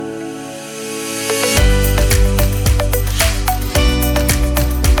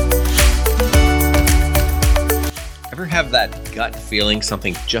have that gut feeling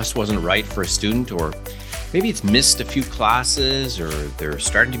something just wasn't right for a student, or maybe it's missed a few classes, or they're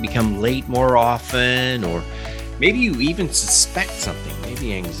starting to become late more often, or maybe you even suspect something,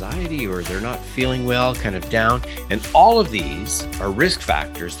 maybe anxiety, or they're not feeling well, kind of down. And all of these are risk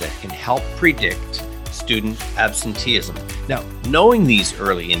factors that can help predict student absenteeism. Now, knowing these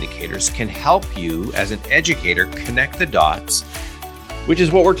early indicators can help you as an educator connect the dots, which is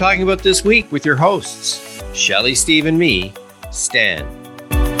what we're talking about this week with your hosts, Shelley, Steve, and me, Stan.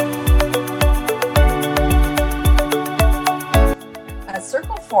 At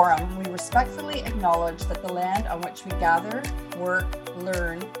Circle Forum, we respectfully acknowledge that the land on which we gather, work,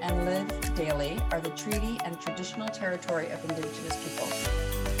 learn, and live daily are the treaty and traditional territory of Indigenous people.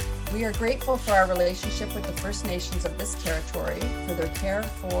 We are grateful for our relationship with the First Nations of this territory, for their care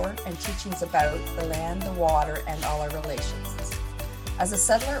for and teachings about the land, the water, and all our relations. As a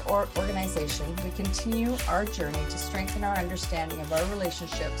settler organization, we continue our journey to strengthen our understanding of our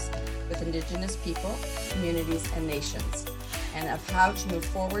relationships with Indigenous people, communities, and nations, and of how to move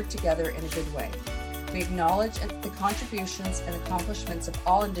forward together in a good way. We acknowledge the contributions and accomplishments of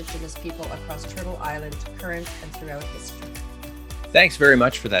all Indigenous people across Turtle Island, current and throughout history. Thanks very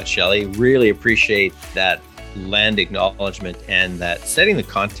much for that, Shelley. Really appreciate that land acknowledgement and that setting the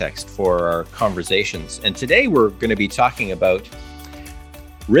context for our conversations. And today we're going to be talking about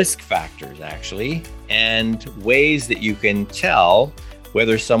risk factors, actually, and ways that you can tell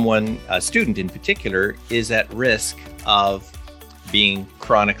whether someone, a student in particular, is at risk of being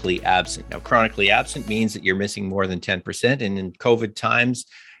chronically absent. Now, chronically absent means that you're missing more than 10%. And in COVID times,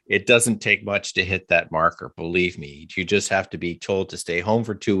 it doesn't take much to hit that marker. Believe me, you just have to be told to stay home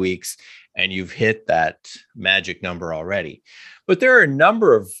for 2 weeks and you've hit that magic number already. But there are a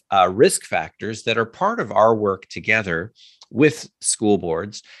number of risk factors that are part of our work together with school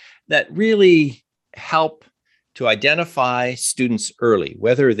boards that really help to identify students early,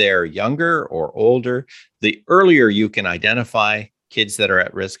 whether they're younger or older. The earlier you can identify kids that are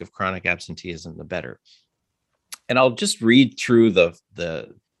at risk of chronic absenteeism, the better. And I'll just read through the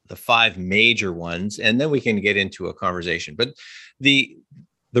five major ones, and then we can get into a conversation. But the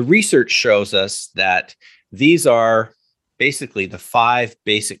research shows us that these are basically the five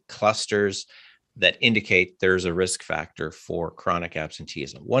basic clusters that indicate there's a risk factor for chronic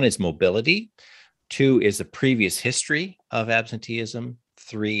absenteeism. One is mobility. Two is the previous history of absenteeism.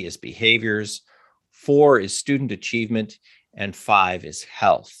 Three is behaviors. Four is student achievement. And five is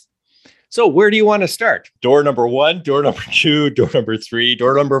health. So where do you want to start? Door number one, door number two, door number three,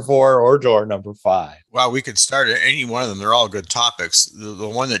 door number four, or door number five? Well, we could start at any one of them. They're all good topics. The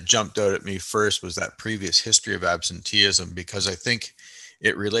one that jumped out at me first was that previous history of absenteeism, because I think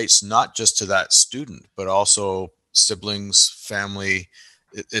it relates not just to that student, but also siblings, family.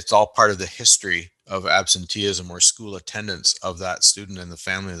 It's all part of the history of absenteeism or school attendance of that student and the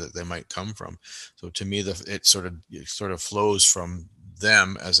family that they might come from. So to me, it sort of flows from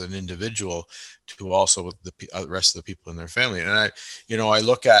them as an individual to also the rest of the people in their family. And I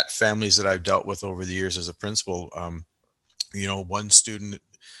look at families that I've dealt with over the years as a principal. One student,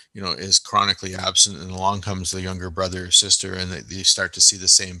 is chronically absent, and along comes the younger brother or sister, and they start to see the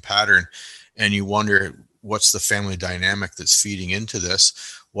same pattern. And you wonder, what's the family dynamic that's feeding into this?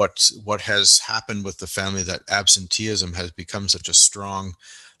 What has happened with the family that absenteeism has become such a strong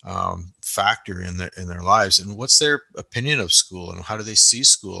factor in their lives, and what's their opinion of school, and how do they see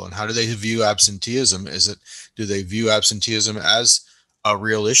school, and how do they view absenteeism? Do they view absenteeism as a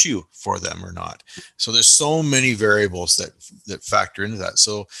real issue for them or not? So there's so many variables that factor into that.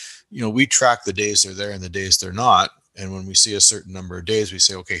 So, we track the days they're there and the days they're not. And when we see a certain number of days, we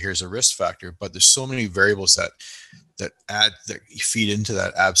say, okay, here's a risk factor. But there's so many variables that feed into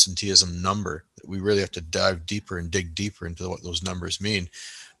that absenteeism number that we really have to dive deeper and dig deeper into what those numbers mean.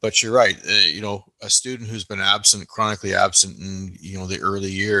 But you're right. A student who's been absent, chronically absent in, the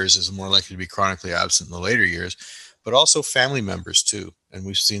early years is more likely to be chronically absent in the later years, but also family members too. And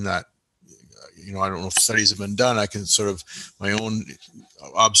we've seen that, I don't know if studies have been done. I can sort of my own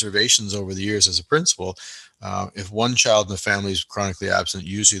observations over the years as a principal. If one child in the family is chronically absent,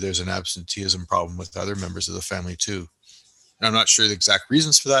 usually there's an absenteeism problem with other members of the family too. And I'm not sure the exact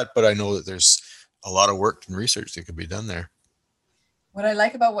reasons for that, but I know that there's a lot of work and research that could be done there. What I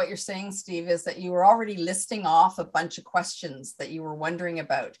like about what you're saying, Steve, is that you were already listing off a bunch of questions that you were wondering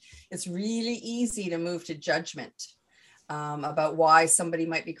about. It's really easy to move to judgment about why somebody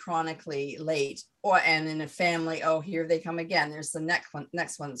might be chronically late, and in a family, oh, here they come again. There's the next one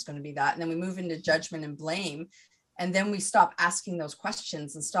that's going to be that. And then we move into judgment and blame. And then we stop asking those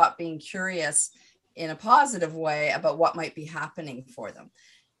questions and stop being curious in a positive way about what might be happening for them.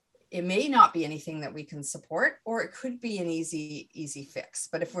 it may not be anything that we can support, or it could be an easy fix.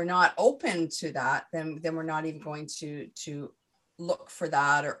 But if we're not open to that, then we're not even going to look for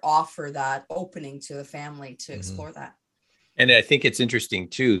that or offer that opening to the family to explore that. And I think it's interesting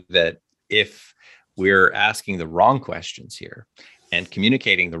too, that if we're asking the wrong questions here and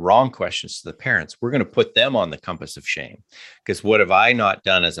communicating the wrong questions to the parents, we're going to put them on the compass of shame. Because what have I not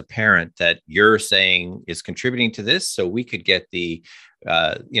done as a parent that you're saying is contributing to this? So we could get the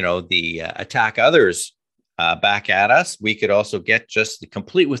attack others back at us. We could also get just the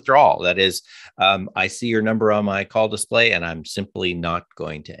complete withdrawal. That is, I see your number on my call display and I'm simply not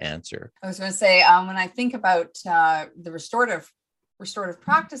going to answer. I was going to say, when I think about the restorative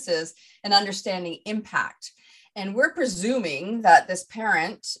practices and understanding impact, and we're presuming that this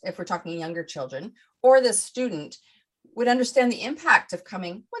parent, if we're talking younger children, or this student would understand the impact of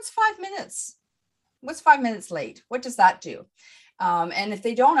coming, what's 5 minutes? What's 5 minutes late? What does that do? And if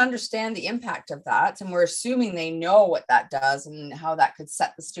they don't understand the impact of that, and we're assuming they know what that does and how that could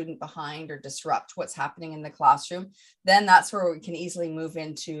set the student behind or disrupt what's happening in the classroom, then that's where we can easily move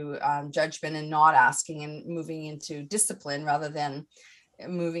into judgment and not asking, and moving into discipline rather than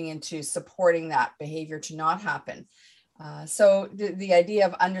moving into supporting that behavior to not happen. So the idea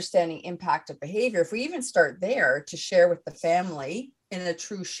of understanding impact of behavior, if we even start there to share with the family in a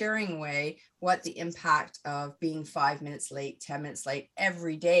true sharing way, what the impact of being 5 minutes late, 10 minutes late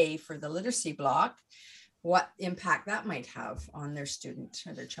every day for the literacy block, what impact that might have on their student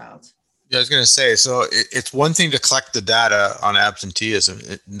or their child. Yeah, I was going to say, so it's one thing to collect the data on absenteeism.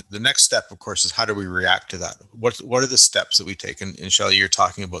 The next step, of course, is how do we react to that? What are the steps that we take? And Shelley, you're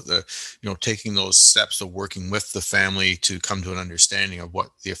talking about taking those steps of working with the family to come to an understanding of what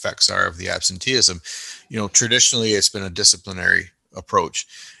the effects are of the absenteeism. Traditionally, it's been a disciplinary approach,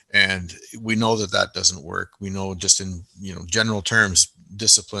 and we know that doesn't work. We know, just in general terms,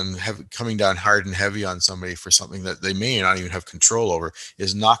 discipline coming down hard and heavy on somebody for something that they may not even have control over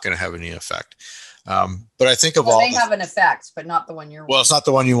is not going to have any effect. But I think they have an effect, but not the one you're. Well, it's not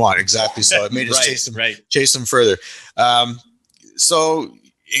the one you want, exactly. So it may just chase them further.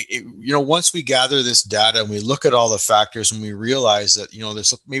 Once we gather this data and we look at all the factors and we realize that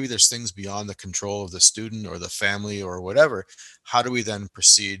there's things beyond the control of the student or the family or whatever, how do we then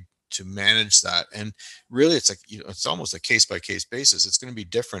proceed to manage that? And really, it's it's almost a case-by-case basis. It's going to be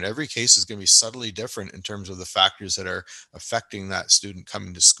different. Every case is going to be subtly different in terms of the factors that are affecting that student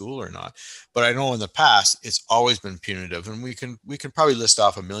coming to school or not. But I know in the past, it's always been punitive, and we can probably list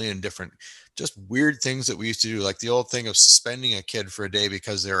off a million different just weird things that we used to do, like the old thing of suspending a kid for a day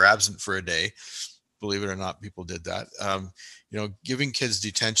because they were absent for a day. Believe it or not, people did that. Giving kids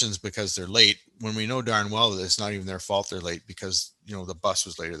detentions because they're late, when we know darn well that it's not even their fault they're late, because the bus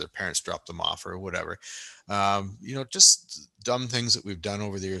was late or their parents dropped them off or whatever. Just dumb things that we've done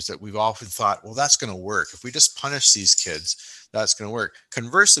over the years that we've often thought, well, that's going to work. If we just punish these kids, that's going to work.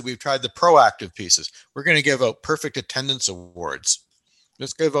 Conversely, we've tried the proactive pieces. We're going to give out perfect attendance awards.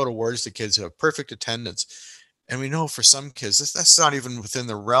 Let's give out awards to kids who have perfect attendance. And we know for some kids, that's not even within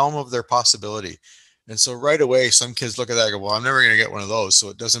the realm of their possibility. And so right away, some kids look at that and go, well, I'm never going to get one of those. So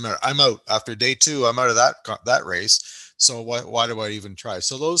it doesn't matter. I'm out after day 2. I'm out of that race. So why do I even try?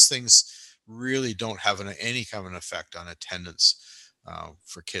 So those things really don't have any kind of an effect on attendance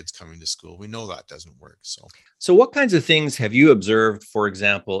for kids coming to school. We know that doesn't work. So what kinds of things have you observed, for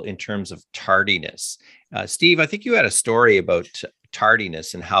example, in terms of tardiness? Steve, I think you had a story about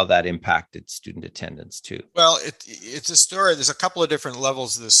tardiness and how that impacted student attendance too. Well, it's a story. There's a couple of different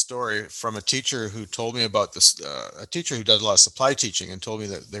levels of this story from a teacher who told me about this, a teacher who does a lot of supply teaching, and told me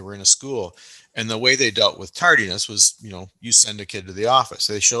that they were in a school, and the way they dealt with tardiness was, you send a kid to the office.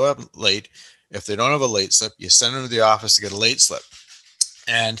 They show up late. If they don't have a late slip, you send them to the office to get a late slip.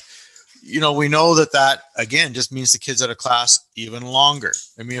 And we know that again just means the kids out of class even longer.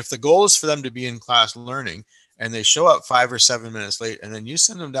 I mean, if the goal is for them to be in class learning, and they show up 5 or 7 minutes late, and then you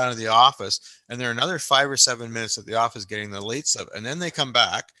send them down to the office, and they're another 5 or 7 minutes at the office getting the late slip, and then they come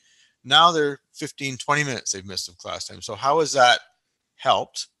back, now they're 15, 20 minutes they've missed of class time. So how has that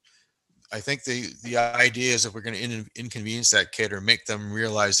helped? I think the idea is that we're going to inconvenience that kid or make them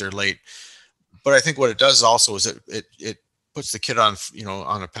realize they're late. But I think what it does also is it puts the kid on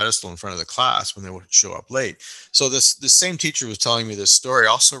a pedestal in front of the class when they would show up late. So this same teacher was telling me this story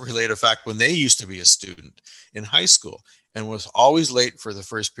also related a fact when they used to be a student in high school and was always late for the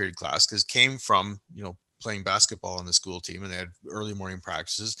first period class because came from playing basketball on the school team, and they had early morning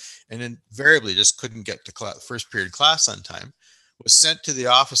practices, and invariably just couldn't get to first period class on time, was sent to the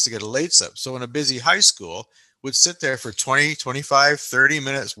office to get a late slip. So in a busy high school, would sit there for 20, 25, 30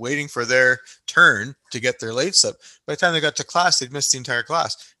 minutes waiting for their turn to get their late slip. By the time they got to class, they'd missed the entire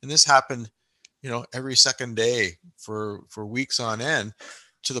class. And this happened, every second day for weeks on end,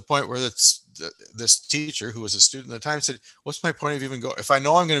 to the point where this teacher, who was a student at the time, said, what's my point of even going? If I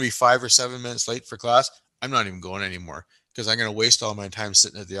know I'm going to be 5 or 7 minutes late for class, I'm not even going anymore, because I'm going to waste all my time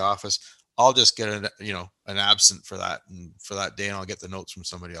sitting at the office. I'll just get an absent for that day, and I'll get the notes from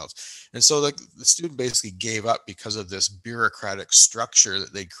somebody else. And so the student basically gave up because of this bureaucratic structure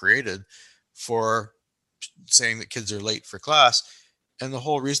that they created for saying that kids are late for class. And the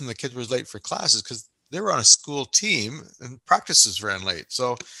whole reason the kid was late for class is because they were on a school team and practices ran late.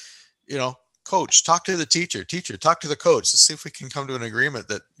 So, coach, talk to the teacher, talk to the coach. Let's see if we can come to an agreement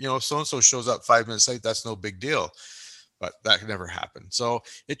that, so-and-so shows up 5 minutes late. That's no big deal. But that never happened. So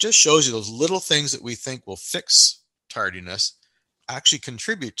it just shows you those little things that we think will fix tardiness actually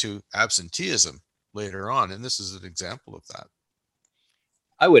contribute to absenteeism later on. And this is an example of that.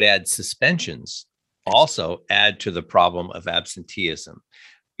 I would add suspensions also add to the problem of absenteeism,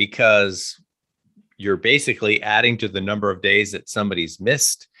 because you're basically adding to the number of days that somebody's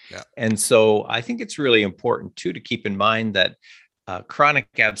missed. Yeah. And so I think it's really important too to keep in mind that chronic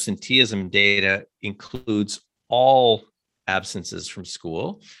absenteeism data includes all absences from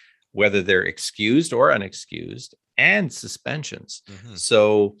school, whether they're excused or unexcused, and suspensions. Mm-hmm.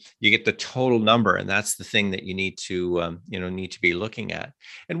 So you get the total number, and that's the thing that you need to be looking at.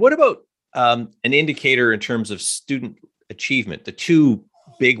 And what about an indicator in terms of student achievement? The two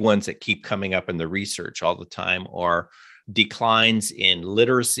big ones that keep coming up in the research all the time are declines in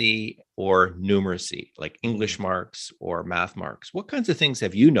literacy or numeracy, like English marks or math marks. What kinds of things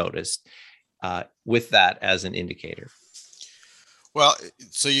have you noticed with that as an indicator? Well,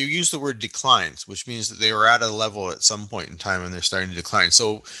 so you use the word declines, which means that they were at a level at some point in time and they're starting to decline.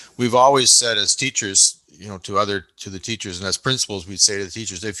 So we've always said as teachers, to the teachers, and as principals, we'd say to the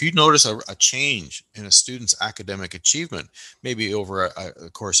teachers, if you notice a change in a student's academic achievement, maybe over a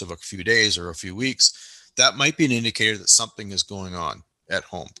course of a few days or a few weeks, that might be an indicator that something is going on at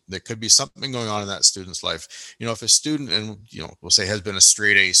home. There could be something going on in that student's life. If a student, and we'll say has been a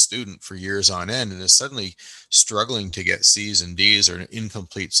straight A student for years on end and is suddenly struggling to get C's and D's or an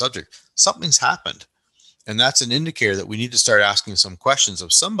incomplete subject, something's happened. And that's an indicator that we need to start asking some questions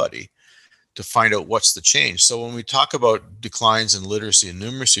of somebody to find out what's the change. So when we talk about declines in literacy and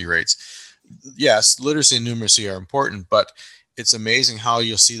numeracy rates, yes, literacy and numeracy are important, but it's amazing how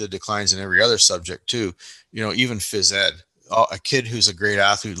you'll see the declines in every other subject too. Even phys ed. A kid who's a great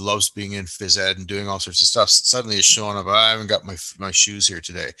athlete, loves being in phys ed and doing all sorts of stuff, suddenly is showing up, I haven't got my shoes here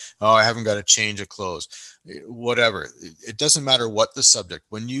today. Oh, I haven't got a change of clothes. Whatever. It doesn't matter what the subject.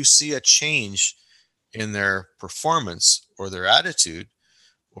 When you see a change in their performance or their attitude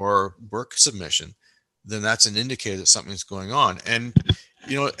or work submission, then that's an indicator that something's going on. And,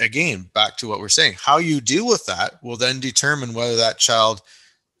 again, back to what we're saying, how you deal with that will then determine whether that child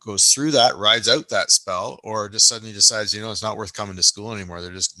goes through that, rides out that spell, or just suddenly decides, it's not worth coming to school anymore.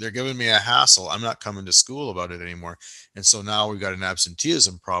 They're giving me a hassle. I'm not coming to school about it anymore. And so now we've got an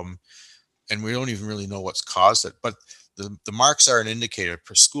absenteeism problem, and we don't even really know what's caused it. But the marks are an indicator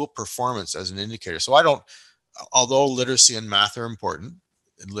for school performance as an indicator. So although literacy and math are important,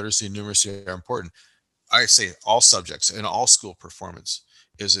 and literacy and numeracy are important, I say all subjects and all school performance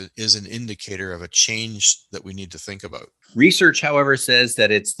is an indicator of a change that we need to think about. Research, however, says that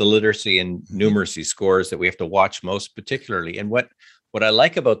it's the literacy and numeracy scores that we have to watch most particularly. And what I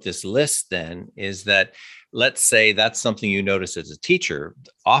like about this list then is that, let's say that's something you notice as a teacher.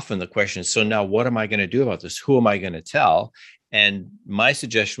 Often the question is, so now what am I going to do about this? Who am I going to tell? And my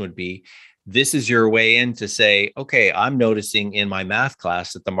suggestion would be, this is your way in to say, okay, I'm noticing in my math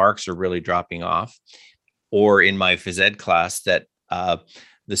class that the marks are really dropping off, or in my phys ed class that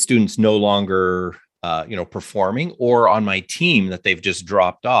the students no longer performing, or on my team that they've just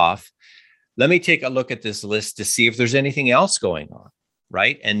dropped off. Let me take a look at this list to see if there's anything else going on,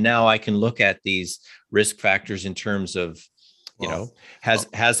 right? And now I can look at these risk factors in terms of,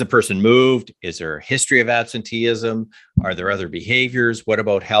 has the person moved? Is there a history of absenteeism? Are there other behaviors? What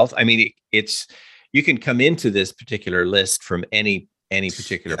about health? I mean, you can come into this particular list from any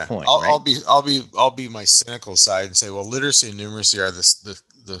particular point. I'll be my cynical side and say, well, literacy and numeracy are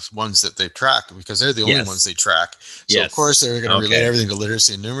the ones that they track, because they're the only ones they track. So of course they're going to relate everything to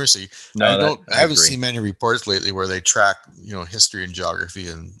literacy and numeracy. No, I haven't seen many reports lately where they track, history and geography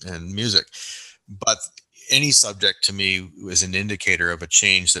and music, but any subject to me is an indicator of a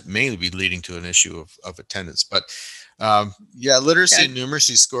change that may be leading to an issue of attendance. But Yeah, literacy and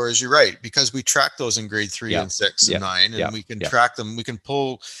numeracy scores, you're right, because we track those in grade 3 and 6 and 9, and we can track them. We can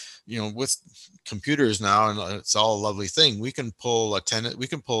pull, with computers now, and it's all a lovely thing. We can pull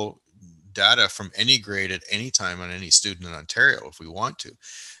data from any grade at any time on any student in Ontario if we want to.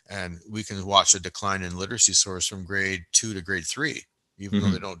 And we can watch a decline in literacy scores from grade 2 to grade 3, even though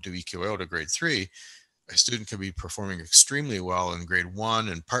they don't do EQAO to grade 3. A student can be performing extremely well in grade 1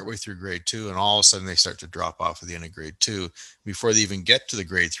 and partway through grade 2, and all of a sudden they start to drop off at the end of grade 2. Before they even get to the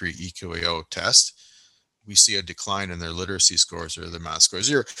grade 3 EQAO test, we see a decline in their literacy scores or their math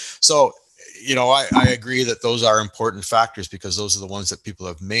scores. So, I agree that those are important factors, because those are the ones that people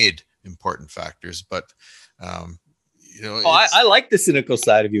have made important factors. But, I like the cynical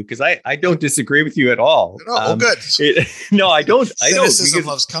side of you, because I don't disagree with you at all. Good. No, I don't. Cynicism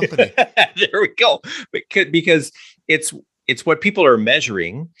loves company. There we go. Because it's what people are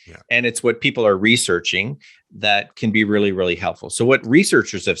measuring, and it's what people are researching that can be really, really helpful. So what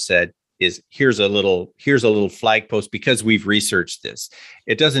researchers have said is, here's a little flag post because we've researched this.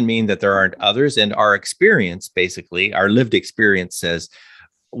 It doesn't mean that there aren't others. And our experience, basically, our lived experience says,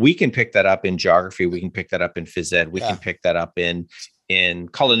 we can pick that up in geography. We can pick that up in phys ed. We can pick that up in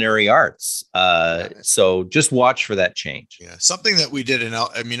culinary arts. So just watch for that change. Yeah. Something that we did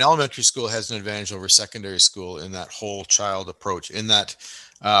elementary school has an advantage over secondary school in that whole child approach, in that,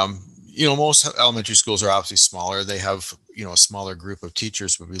 most elementary schools are obviously smaller. They have, a smaller group of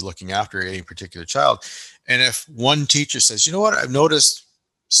teachers will be looking after any particular child. And if one teacher says, you know what, I've noticed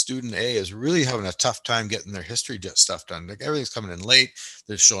student A is really having a tough time getting their history stuff done. Like, everything's coming in late.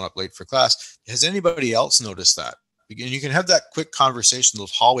 They're showing up late for class. Has anybody else noticed that? And you can have that quick conversation,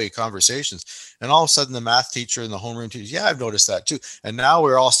 those hallway conversations. And all of a sudden the math teacher and the homeroom teacher, I've noticed that too. And now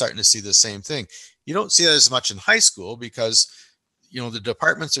we're all starting to see the same thing. You don't see that as much in high school because, the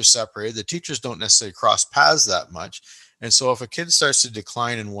departments are separated. The teachers don't necessarily cross paths that much. And so if a kid starts to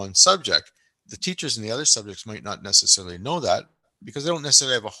decline in one subject, the teachers in the other subjects might not necessarily know that, because they don't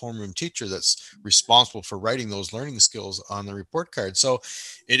necessarily have a homeroom teacher that's responsible for writing those learning skills on the report card. So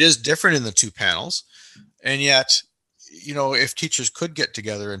it is different in the two panels. And yet, if teachers could get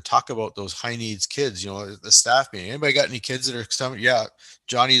together and talk about those high needs kids, the staff meeting, anybody got any kids that are coming? Yeah,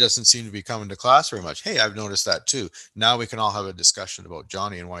 Johnny doesn't seem to be coming to class very much. Hey, I've noticed that too. Now we can all have a discussion about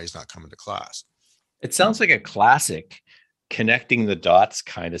Johnny and why he's not coming to class. It sounds like a classic connecting the dots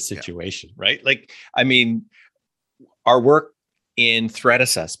kind of situation, right? Like, our work in threat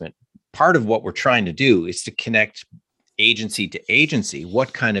assessment, part of what we're trying to do is to connect agency to agency,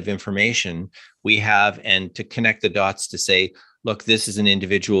 what kind of information we have, and to connect the dots to say, look, this is an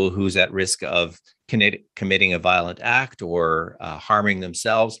individual who's at risk of committing a violent act or harming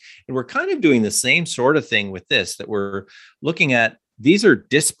themselves. And we're kind of doing the same sort of thing with this, that we're looking at, these are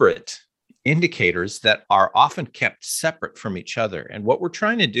disparate indicators that are often kept separate from each other. And what we're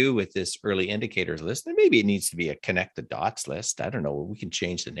trying to do with this early indicators list, and maybe it needs to be a connect the dots list, I don't know, we can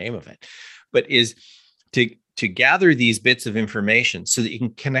change the name of it, but is to gather these bits of information so that you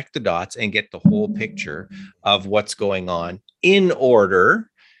can connect the dots and get the whole picture of what's going on, in order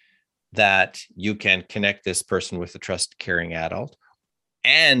that you can connect this person with a trusted caring adult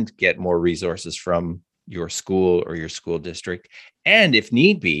and get more resources from your school or your school district. And if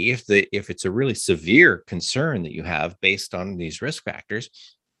need be, if it's a really severe concern that you have based on these risk factors,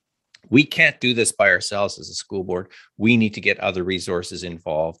 we can't do this by ourselves as a school board. We need to get other resources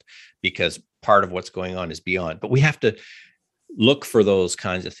involved, because part of what's going on is beyond. But we have to look for those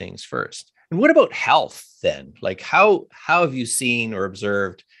kinds of things first. And what about health then? Like, how have you seen or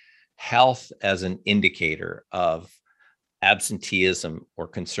observed health as an indicator of absenteeism or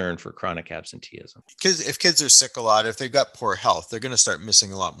concern for chronic absenteeism? Because if kids are sick a lot, if they've got poor health, they're going to start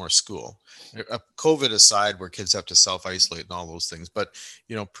missing a lot more school. COVID aside, where kids have to self-isolate and all those things, but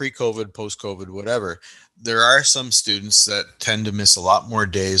pre-COVID, post-COVID, whatever, there are some students that tend to miss a lot more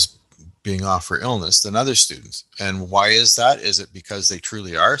days being off for illness than other students. And why is that? Is it because they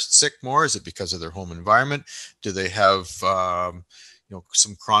truly are sick more? Is it because of their home environment? Do they have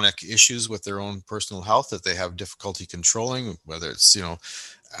some chronic issues with their own personal health that they have difficulty controlling, whether it's,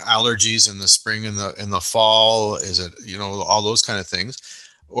 allergies in the spring and the fall? Is it, all those kind of things?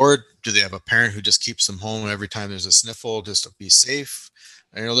 Or do they have a parent who just keeps them home every time there's a sniffle just to be safe?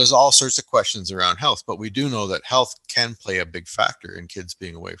 There's all sorts of questions around health, but we do know that health can play a big factor in kids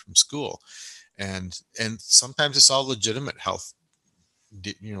being away from school. And sometimes it's all legitimate health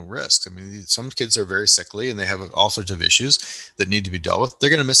risks. Some kids are very sickly and they have all sorts of issues that need to be dealt with. They're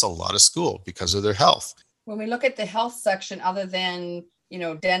going to miss a lot of school because of their health. When we look at the health section, other than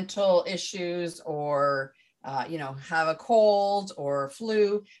dental issues or have a cold or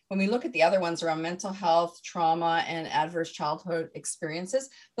flu. When we look at the other ones around mental health, trauma, and adverse childhood experiences,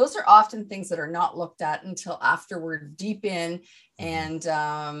 those are often things that are not looked at until after we're deep in, and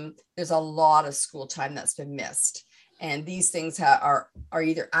there's a lot of school time that's been missed. And these things are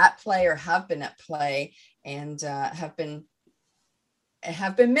either at play or have been at play, and have been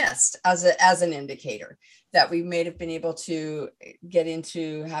missed as an indicator that we may have been able to get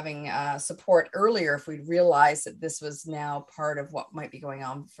into having support earlier if we'd realized that this was now part of what might be going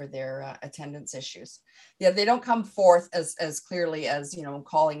on for their attendance issues. Yeah, they don't come forth as clearly as,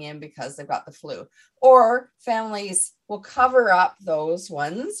 calling in because they've got the flu, or families will cover up those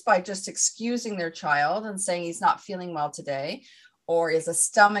ones by just excusing their child and saying he's not feeling well today, or is a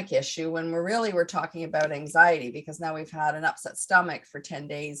stomach issue, when we're talking about anxiety, because now we've had an upset stomach for 10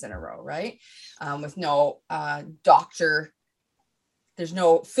 days in a row, right? With no doctor, there's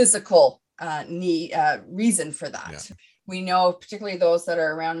no physical reason for that. Yeah. We know, particularly those that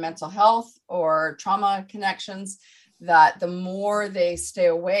are around mental health or trauma connections, that the more they stay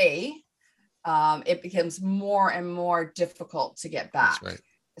away, it becomes more and more difficult to get back. That's right.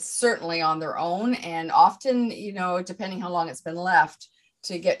 Certainly on their own, and often, depending how long it's been left,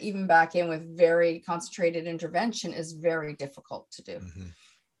 to get even back in with very concentrated intervention is very difficult to do. Mm-hmm.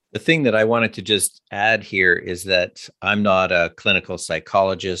 The thing that I wanted to just add here is that I'm not a clinical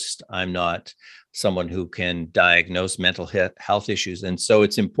psychologist. I'm not someone who can diagnose mental health issues. And so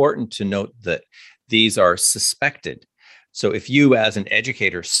it's important to note that these are suspected. So if you as an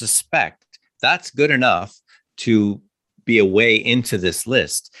educator suspect, that's good enough to be a way into this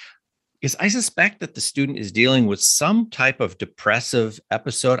list, because I suspect that the student is dealing with some type of depressive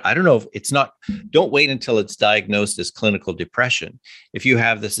episode. I don't know if it's not, don't wait until it's diagnosed as clinical depression. If you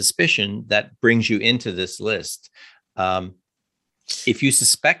have the suspicion, that brings you into this list. If you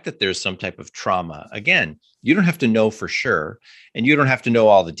suspect that there's some type of trauma, again, you don't have to know for sure, and you don't have to know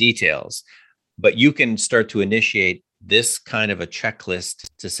all the details, but you can start to initiate this kind of a checklist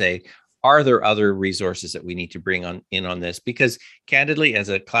to say, are there other resources that we need to bring in on this? Because candidly, as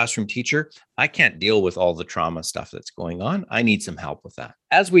a classroom teacher, I can't deal with all the trauma stuff that's going on. I need some help with that.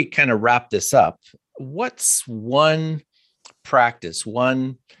 As we kind of wrap this up, what's one practice,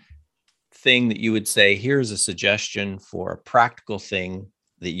 one thing that you would say, here's a suggestion for a practical thing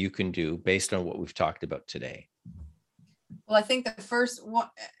that you can do based on what we've talked about today? Well, I think the first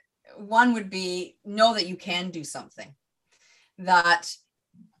one would be, know that you can do something. That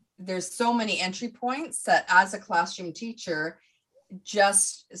there's so many entry points that as a classroom teacher,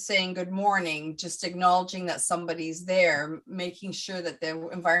 just saying good morning, just acknowledging that somebody's there, making sure that the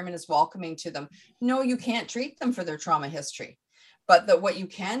environment is welcoming to them. No, you can't treat them for their trauma history, but that what you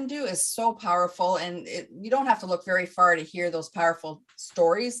can do is so powerful. And you don't have to look very far to hear those powerful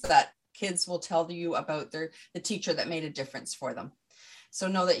stories that kids will tell you about the teacher that made a difference for them. So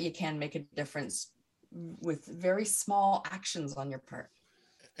know that you can make a difference with very small actions on your part.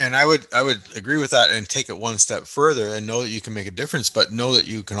 And I would agree with that, and take it one step further and know that you can make a difference, but know that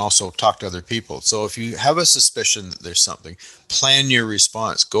you can also talk to other people. So if you have a suspicion that there's something, plan your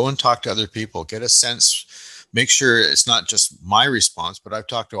response. Go and talk to other people. Get a sense. Make sure it's not just my response, but I've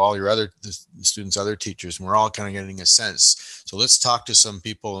talked to all your other students, other teachers, and we're all kind of getting a sense. So let's talk to some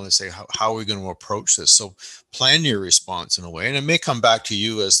people and say, how are we going to approach this? So plan your response in a way, and it may come back to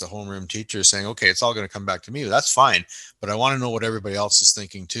you as the homeroom teacher saying, okay, it's all going to come back to me. That's fine, but I want to know what everybody else is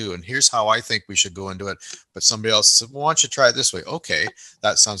thinking too. And here's how I think we should go into it. But somebody else said, well, why don't you try it this way? Okay,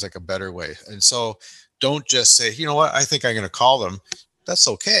 that sounds like a better way. And so don't just say, you know what, I think I'm going to call them. That's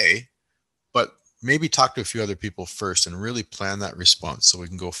okay. But maybe talk to a few other people first and really plan that response so we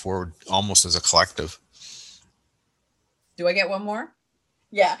can go forward almost as a collective. Do I get one more?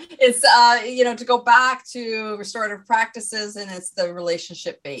 Yeah, it's, to go back to restorative practices, and it's the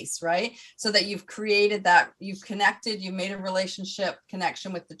relationship base, right? So that you've created that, you've connected, you made a relationship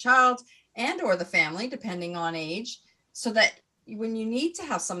connection with the child and or the family, depending on age, so that when you need to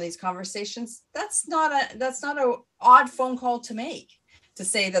have some of these conversations, that's not a odd phone call to make, to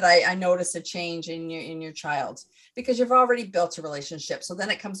say that I noticed a change in your child, because you've already built a relationship. So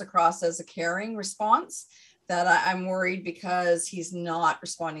then it comes across as a caring response, that I'm worried because he's not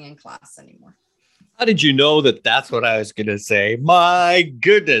responding in class anymore. How did you know that that's what I was going to say? My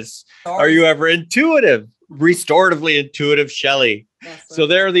goodness. Sorry. Are you ever intuitive? Restoratively intuitive, Shelley. Yes, so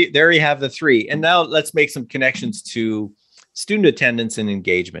there you have the three. And now let's make some connections to student attendance and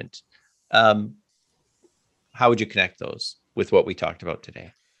engagement. How would you connect those with what we talked about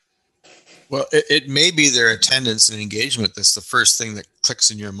today? Well, it may be their attendance and engagement that's the first thing that clicks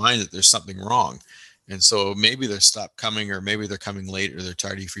in your mind that there's something wrong. And so maybe they stop coming, or maybe they're coming late, or they're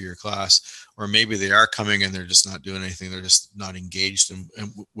tardy for your class, or maybe they are coming and they're just not doing anything. They're just not engaged in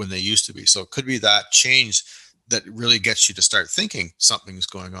when they used to be. So it could be that change that really gets you to start thinking something's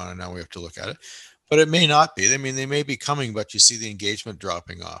going on, and now we have to look at it. But it may not be. I mean, they may be coming, but you see the engagement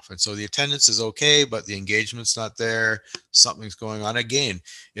dropping off. And so the attendance is okay, but the engagement's not there. Something's going on. Again,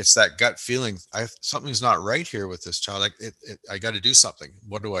 it's that gut feeling. Something's not right here with this child. I got to do something.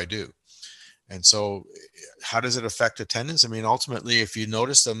 What do I do? And so how does it affect attendance? I mean, ultimately, if you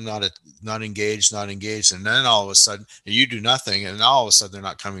notice them not engaged, and then all of a sudden you do nothing, and all of a sudden they're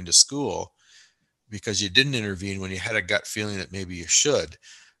not coming to school because you didn't intervene when you had a gut feeling that maybe you should,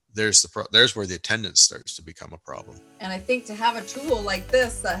 there's where the attendance starts to become a problem. And I think to have a tool like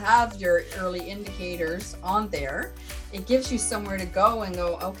this that have your early indicators on there, it gives you somewhere to go and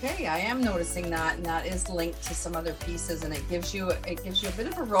go, okay, I am noticing that, and that is linked to some other pieces, and it gives you a bit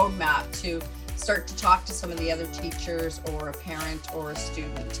of a roadmap to start to talk to some of the other teachers or a parent or a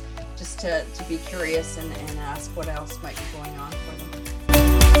student, just to be curious and ask what else might be going on for them.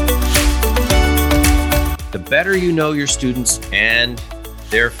 The better you know your students and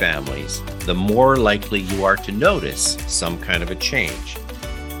their families, the more likely you are to notice some kind of a change.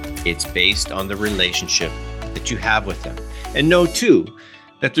 It's based on the relationship that you have with them. And know too,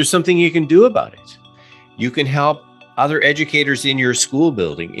 that there's something you can do about it. You can help other educators in your school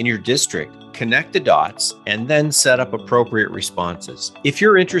building, in your district, connect the dots, and then set up appropriate responses. If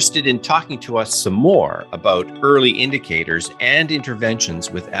you're interested in talking to us some more about early indicators and interventions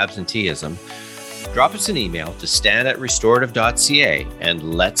with absenteeism, drop us an email to stan@restorative.ca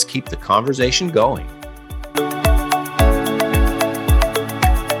and let's keep the conversation going.